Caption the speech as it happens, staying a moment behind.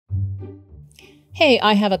Hey,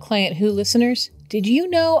 I have a client who listeners. Did you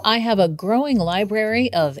know I have a growing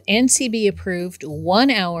library of NCB-approved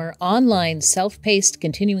 1-hour online self-paced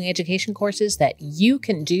continuing education courses that you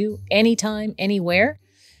can do anytime, anywhere?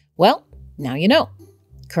 Well, now you know.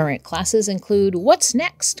 Current classes include What's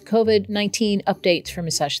Next? COVID-19 updates for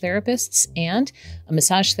massage therapists and a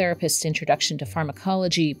massage therapist's introduction to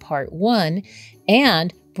pharmacology part 1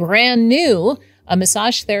 and brand new, a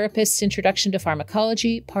massage therapist's introduction to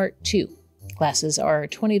pharmacology part 2. Classes are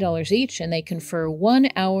 $20 each, and they confer 1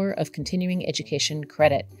 hour of continuing education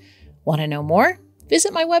credit. Want to know more?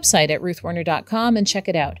 Visit my website at ruthwerner.com and check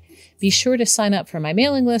it out. Be sure to sign up for my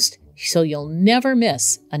mailing list so you'll never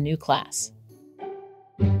miss a new class.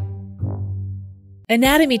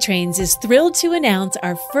 Anatomy Trains is thrilled to announce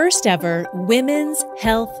our first ever Women's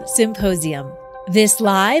Health Symposium. This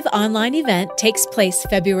live online event takes place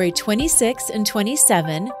February 26 and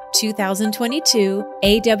 27, 2022,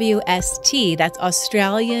 AWST, that's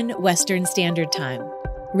Australian Western Standard Time.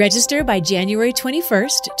 Register by January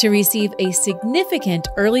 21st to receive a significant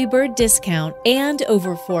early bird discount and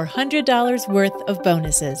over $400 worth of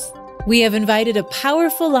bonuses. We have invited a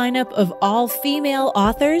powerful lineup of all-female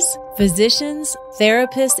authors, physicians,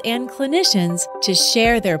 therapists, and clinicians to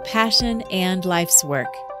share their passion and life's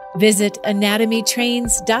work. Visit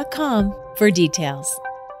anatomytrains.com for details.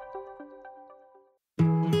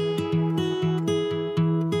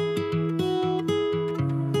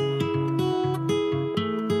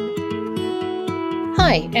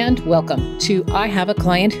 Hi, and welcome to I Have a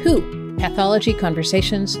Client Who, Pathology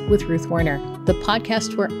Conversations with Ruth Werner, the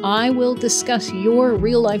podcast where I will discuss your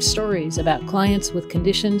real-life stories about clients with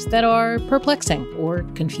conditions that are perplexing or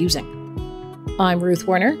confusing. I'm Ruth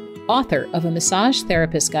Werner, author of A Massage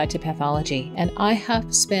Therapist's Guide to Pathology, and I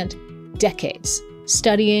have spent decades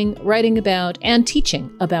studying, writing about, and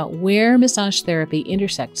teaching about where massage therapy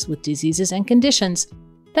intersects with diseases and conditions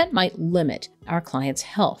that might limit our clients'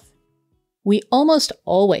 health. We almost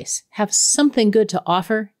always have something good to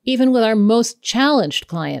offer, even with our most challenged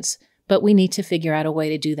clients, but we need to figure out a way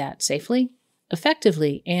to do that safely,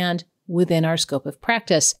 effectively, and within our scope of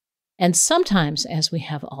practice. And sometimes, as we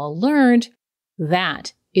have all learned,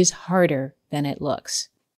 that is harder than it looks.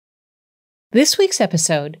 This week's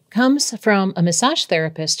episode comes from a massage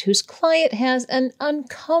therapist whose client has an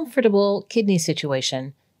uncomfortable kidney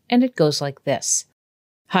situation, and it goes like this.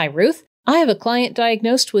 Hi, Ruth. I have a client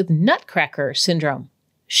diagnosed with Nutcracker Syndrome.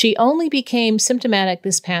 She only became symptomatic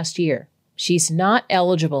this past year. She's not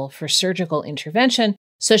eligible for surgical intervention,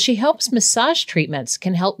 so she hopes massage treatments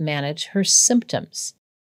can help manage her symptoms.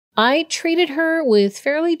 I treated her with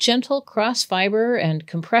fairly gentle cross-fiber and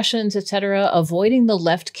compressions, etc., avoiding the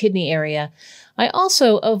left kidney area. I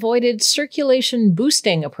also avoided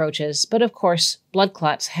circulation-boosting approaches, but of course, blood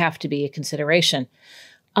clots have to be a consideration.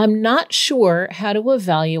 I'm not sure how to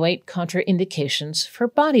evaluate contraindications for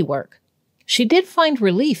Bodywork. She did find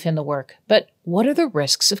relief in the work, but what are the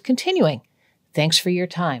risks of continuing? Thanks for your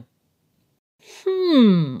time.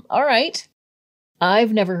 All right.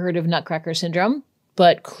 I've never heard of Nutcracker Syndrome,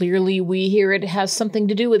 but clearly we hear it has something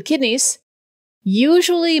to do with kidneys.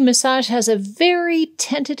 Usually, massage has a very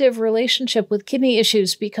tentative relationship with kidney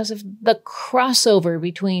issues because of the crossover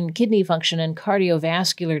between kidney function and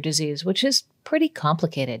cardiovascular disease, which is pretty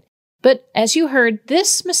complicated. But as you heard,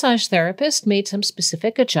 this massage therapist made some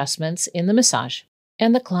specific adjustments in the massage,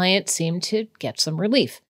 and the client seemed to get some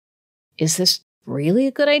relief. Is this really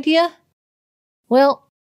a good idea? Well,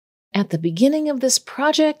 at the beginning of this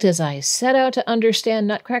project, as I set out to understand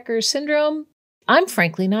Nutcracker Syndrome, I'm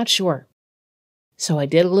frankly not sure. So I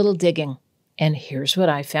did a little digging, and here's what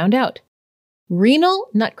I found out. Renal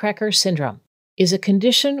Nutcracker Syndrome is a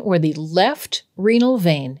condition where the left renal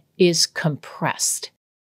vein is compressed.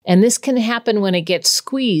 And this can happen when it gets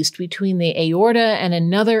squeezed between the aorta and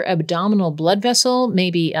another abdominal blood vessel,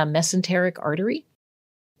 maybe a mesenteric artery.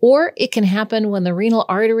 Or it can happen when the renal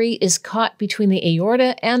artery is caught between the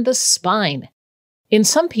aorta and the spine. In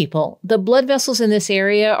some people, the blood vessels in this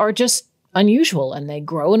area are just unusual, and they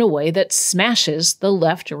grow in a way that smashes the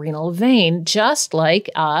left renal vein, just like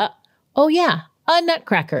a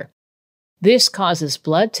nutcracker. This causes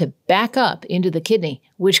blood to back up into the kidney,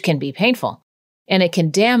 which can be painful, and it can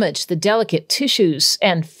damage the delicate tissues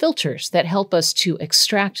and filters that help us to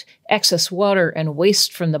extract excess water and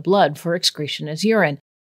waste from the blood for excretion as urine.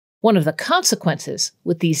 One of the consequences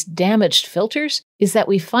with these damaged filters is that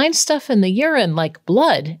we find stuff in the urine like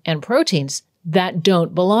blood and proteins that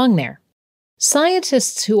don't belong there.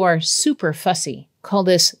 Scientists who are super fussy call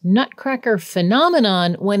this nutcracker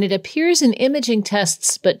phenomenon when it appears in imaging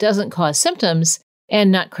tests but doesn't cause symptoms,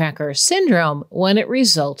 and Nutcracker Syndrome when it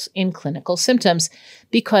results in clinical symptoms,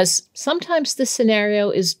 because sometimes this scenario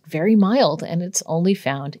is very mild and it's only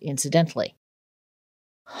found incidentally.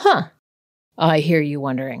 I hear you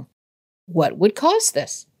wondering, what would cause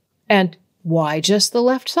this? And why just the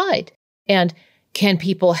left side? And can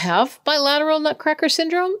people have bilateral Nutcracker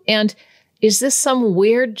Syndrome? And is this some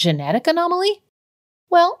weird genetic anomaly?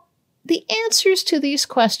 Well, the answers to these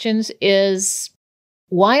questions is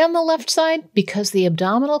why on the left side? Because the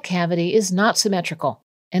abdominal cavity is not symmetrical,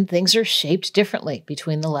 and things are shaped differently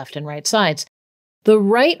between the left and right sides. The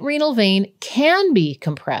right renal vein can be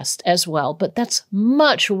compressed as well, but that's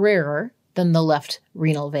much rarer than the left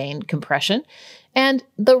renal vein compression. And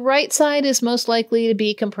the right side is most likely to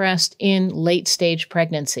be compressed in late-stage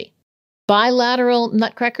pregnancy. Bilateral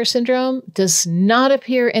Nutcracker Syndrome does not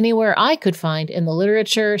appear anywhere I could find in the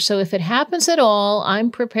literature, so if it happens at all,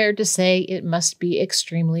 I'm prepared to say it must be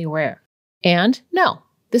extremely rare. And no,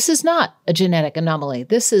 this is not a genetic anomaly.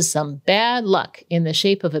 This is some bad luck in the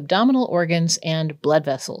shape of abdominal organs and blood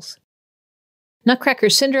vessels. Nutcracker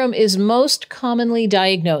Syndrome is most commonly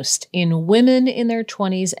diagnosed in women in their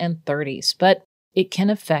 20s and 30s, but it can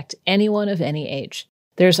affect anyone of any age.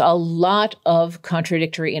 There's a lot of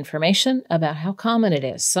contradictory information about how common it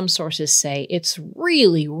is. Some sources say it's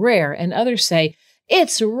really rare, and others say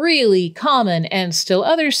it's really common, and still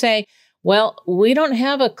others say, well, we don't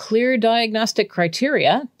have a clear diagnostic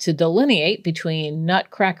criteria to delineate between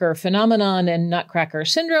Nutcracker phenomenon and Nutcracker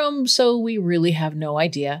Syndrome, so we really have no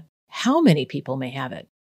idea how many people may have it.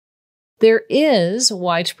 There is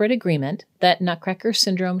widespread agreement that Nutcracker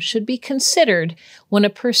Syndrome should be considered when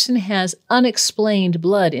a person has unexplained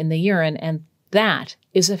blood in the urine, and that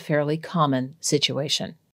is a fairly common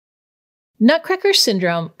situation. Nutcracker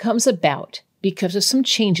Syndrome comes about because of some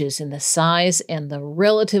changes in the size and the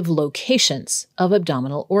relative locations of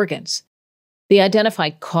abdominal organs. The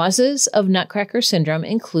identified causes of Nutcracker Syndrome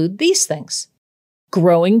include these things.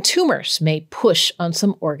 Growing tumors may push on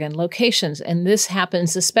some organ locations, and this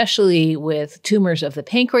happens especially with tumors of the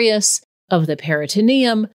pancreas, of the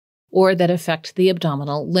peritoneum, or that affect the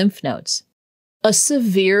abdominal lymph nodes. A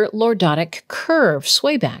severe lordotic curve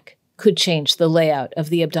swayback could change the layout of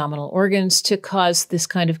the abdominal organs to cause this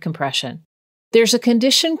kind of compression. There's a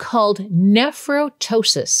condition called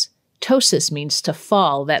nephrotosis. Tosis means to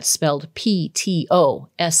fall, that's spelled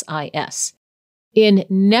Ptosis. In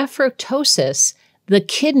nephrotosis, the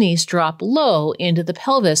kidneys drop low into the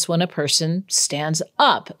pelvis when a person stands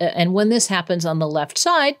up. And when this happens on the left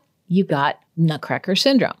side, you got Nutcracker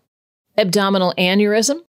Syndrome. Abdominal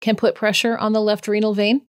aneurysm can put pressure on the left renal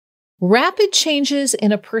vein. Rapid changes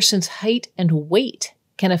in a person's height and weight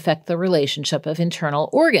can affect the relationship of internal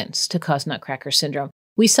organs to cause Nutcracker Syndrome.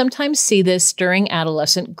 We sometimes see this during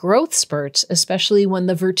adolescent growth spurts, especially when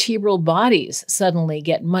the vertebral bodies suddenly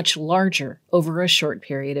get much larger over a short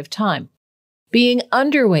period of time. Being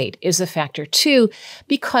underweight is a factor too,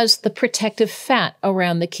 because the protective fat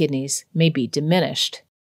around the kidneys may be diminished.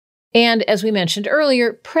 And as we mentioned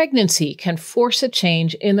earlier, pregnancy can force a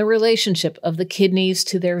change in the relationship of the kidneys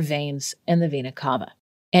to their veins and the vena cava.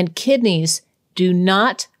 And kidneys do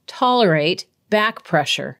not tolerate back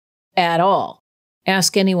pressure at all.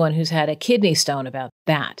 Ask anyone who's had a kidney stone about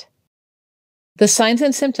that. The signs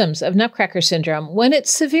and symptoms of Nutcracker Syndrome, when it's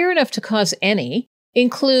severe enough to cause any,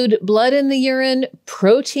 include blood in the urine,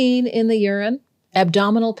 protein in the urine,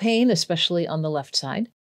 abdominal pain, especially on the left side,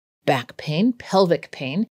 back pain, pelvic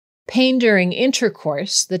pain, pain during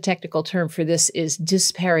intercourse, the technical term for this is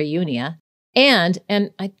dyspareunia, and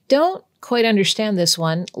I don't quite understand this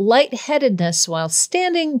one, lightheadedness while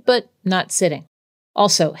standing but not sitting.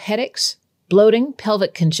 Also, headaches, bloating,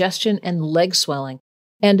 pelvic congestion, and leg swelling.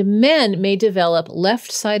 And men may develop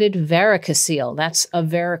left-sided varicocele. That's a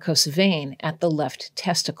varicose vein at the left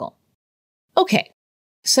testicle. Okay,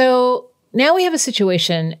 so now we have a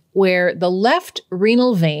situation where the left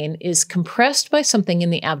renal vein is compressed by something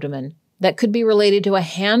in the abdomen that could be related to a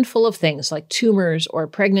handful of things like tumors or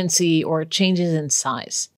pregnancy or changes in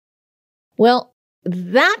size. Well,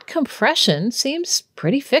 that compression seems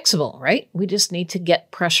pretty fixable, right? We just need to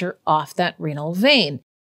get pressure off that renal vein.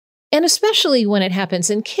 And especially when it happens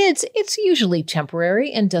in kids, it's usually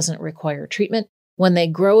temporary and doesn't require treatment. When they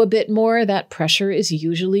grow a bit more, that pressure is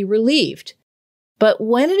usually relieved. But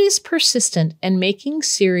when it is persistent and making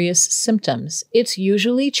serious symptoms, it's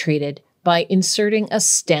usually treated by inserting a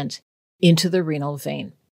stent into the renal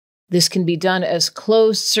vein. This can be done as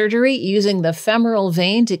closed surgery using the femoral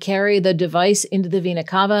vein to carry the device into the vena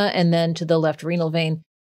cava and then to the left renal vein.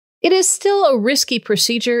 It is still a risky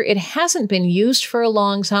procedure. It hasn't been used for a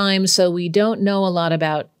long time, so we don't know a lot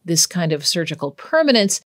about this kind of surgical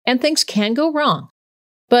permanence, and things can go wrong.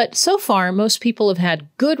 But so far, most people have had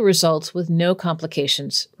good results with no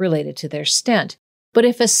complications related to their stent. But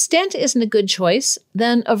if a stent isn't a good choice,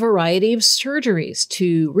 then a variety of surgeries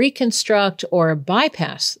to reconstruct or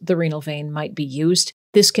bypass the renal vein might be used.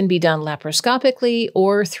 This can be done laparoscopically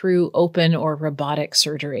or through open or robotic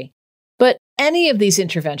surgery. But any of these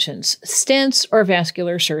interventions, stents or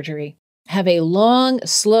vascular surgery, have a long,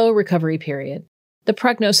 slow recovery period. The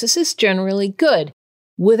prognosis is generally good.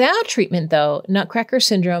 Without treatment, though, Nutcracker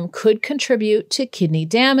syndrome could contribute to kidney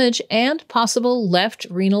damage and possible left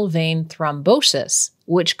renal vein thrombosis,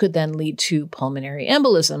 which could then lead to pulmonary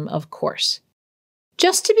embolism, of course.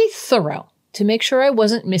 Just to be thorough, to make sure I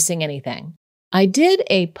wasn't missing anything, I did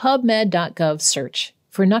a PubMed.gov search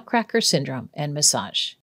for Nutcracker syndrome and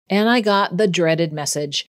massage, and I got the dreaded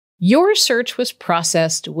message, "Your search was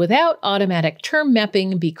processed without automatic term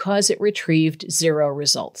mapping because it retrieved 0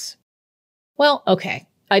 results." Well, okay,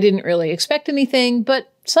 I didn't really expect anything,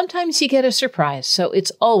 but sometimes you get a surprise, so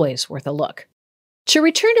it's always worth a look. To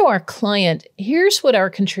return to our client, here's what our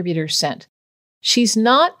contributor sent. She's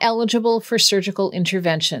not eligible for surgical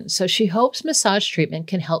intervention, so she hopes massage treatment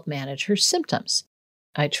can help manage her symptoms.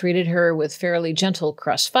 I treated her with fairly gentle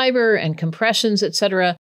cross fiber and compressions,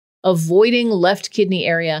 etc., avoiding left kidney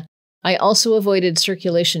area. I also avoided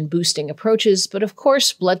circulation boosting approaches, but of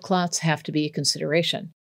course, blood clots have to be a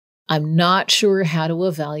consideration. I'm not sure how to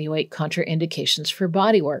evaluate contraindications for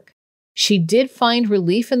bodywork. She did find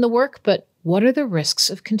relief in the work, but what are the risks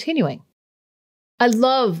of continuing? I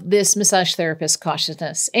love this massage therapist's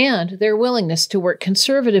cautiousness and their willingness to work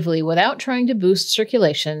conservatively without trying to boost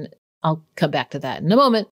circulation. I'll come back to that in a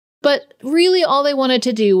moment. But really all they wanted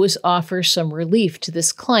to do was offer some relief to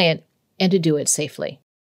this client and to do it safely.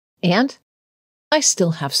 And I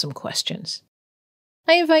still have some questions.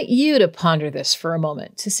 I invite you to ponder this for a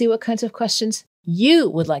moment to see what kinds of questions you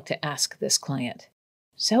would like to ask this client.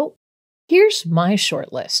 So here's my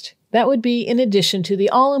short list. That would be in addition to the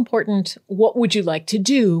all-important, what would you like to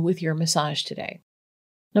do with your massage today?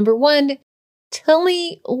 Number 1, tell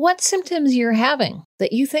me what symptoms you're having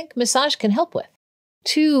that you think massage can help with.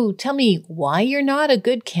 2, tell me why you're not a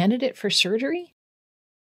good candidate for surgery.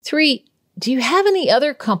 3, do you have any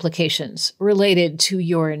other complications related to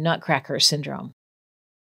your Nutcracker syndrome?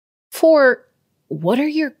 4, what are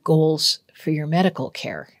your goals for your medical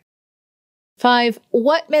care? 5,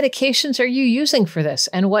 what medications are you using for this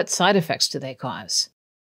and what side effects do they cause?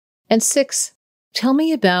 And 6, tell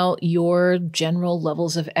me about your general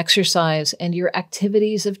levels of exercise and your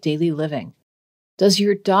activities of daily living. Does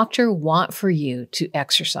your doctor want for you to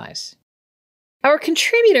exercise? Our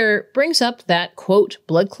contributor brings up that, quote,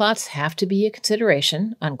 blood clots have to be a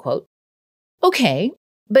consideration, unquote. Okay,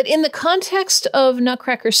 but in the context of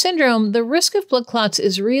Nutcracker syndrome, the risk of blood clots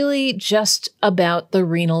is really just about the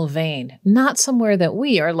renal vein, not somewhere that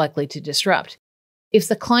we are likely to disrupt. If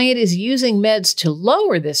the client is using meds to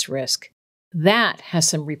lower this risk, that has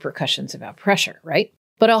some repercussions about pressure, right?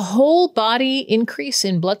 But a whole body increase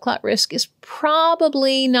in blood clot risk is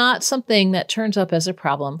probably not something that turns up as a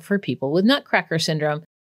problem for people with Nutcracker syndrome.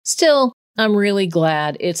 Still, I'm really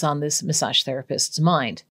glad it's on this massage therapist's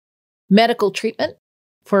mind. Medical treatment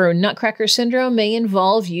for Nutcracker syndrome may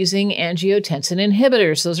involve using angiotensin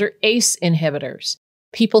inhibitors. Those are ACE inhibitors.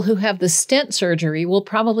 People who have the stent surgery will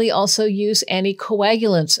probably also use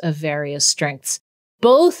anticoagulants of various strengths.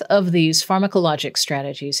 Both of these pharmacologic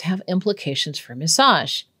strategies have implications for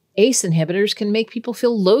massage. ACE inhibitors can make people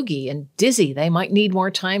feel logy and dizzy. They might need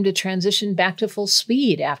more time to transition back to full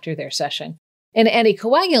speed after their session. And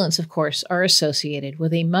anticoagulants, of course, are associated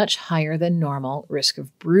with a much higher than normal risk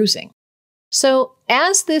of bruising. So,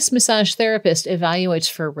 as this massage therapist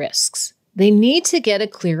evaluates for risks, they need to get a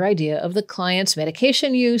clear idea of the client's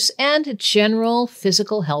medication use and general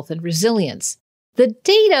physical health and resilience. The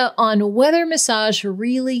data on whether massage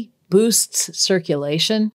really boosts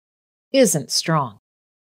circulation isn't strong.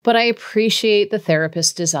 But I appreciate the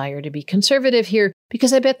therapist's desire to be conservative here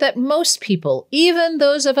because I bet that most people, even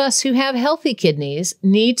those of us who have healthy kidneys,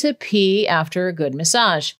 need to pee after a good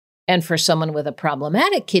massage. And for someone with a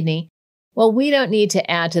problematic kidney, well, we don't need to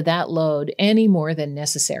add to that load any more than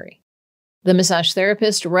necessary. The massage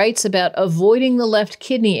therapist writes about avoiding the left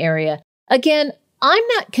kidney area. Again, I'm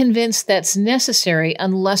not convinced that's necessary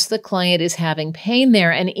unless the client is having pain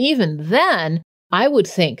there, and even then, I would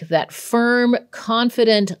think that firm,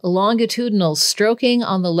 confident, longitudinal stroking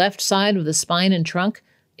on the left side of the spine and trunk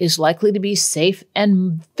is likely to be safe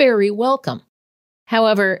and very welcome.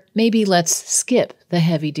 However, maybe let's skip the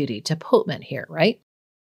heavy-duty topotement here, right?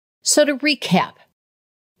 So to recap,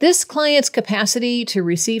 this client's capacity to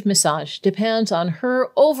receive massage depends on her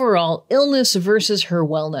overall illness versus her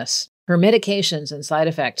wellness, her medications and side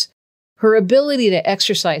effects, her ability to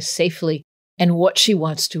exercise safely, and what she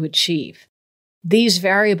wants to achieve. These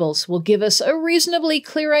variables will give us a reasonably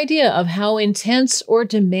clear idea of how intense or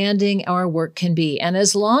demanding our work can be. And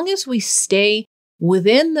as long as we stay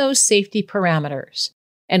within those safety parameters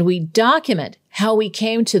and we document how we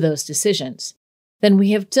came to those decisions, then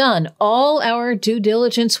we have done all our due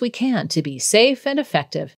diligence we can to be safe and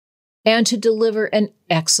effective and to deliver an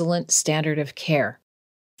excellent standard of care.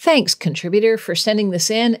 Thanks, contributor, for sending this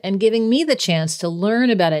in and giving me the chance to learn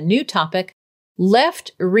about a new topic,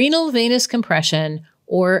 left renal venous compression,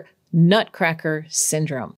 or Nutcracker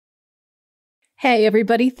Syndrome. Hey,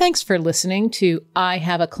 everybody. Thanks for listening to I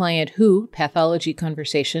Have a Client Who Pathology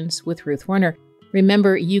Conversations with Ruth Werner.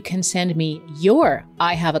 Remember, you can send me your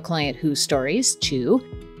I Have a Client Who stories to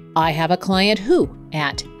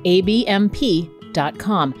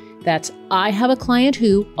ihaveaclientwho@abmp.com. That's I Have a Client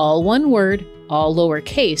Who, all one word, all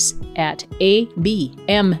lowercase, at abmp.com.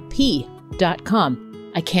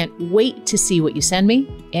 I can't wait to see what you send me,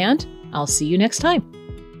 and I'll see you next time.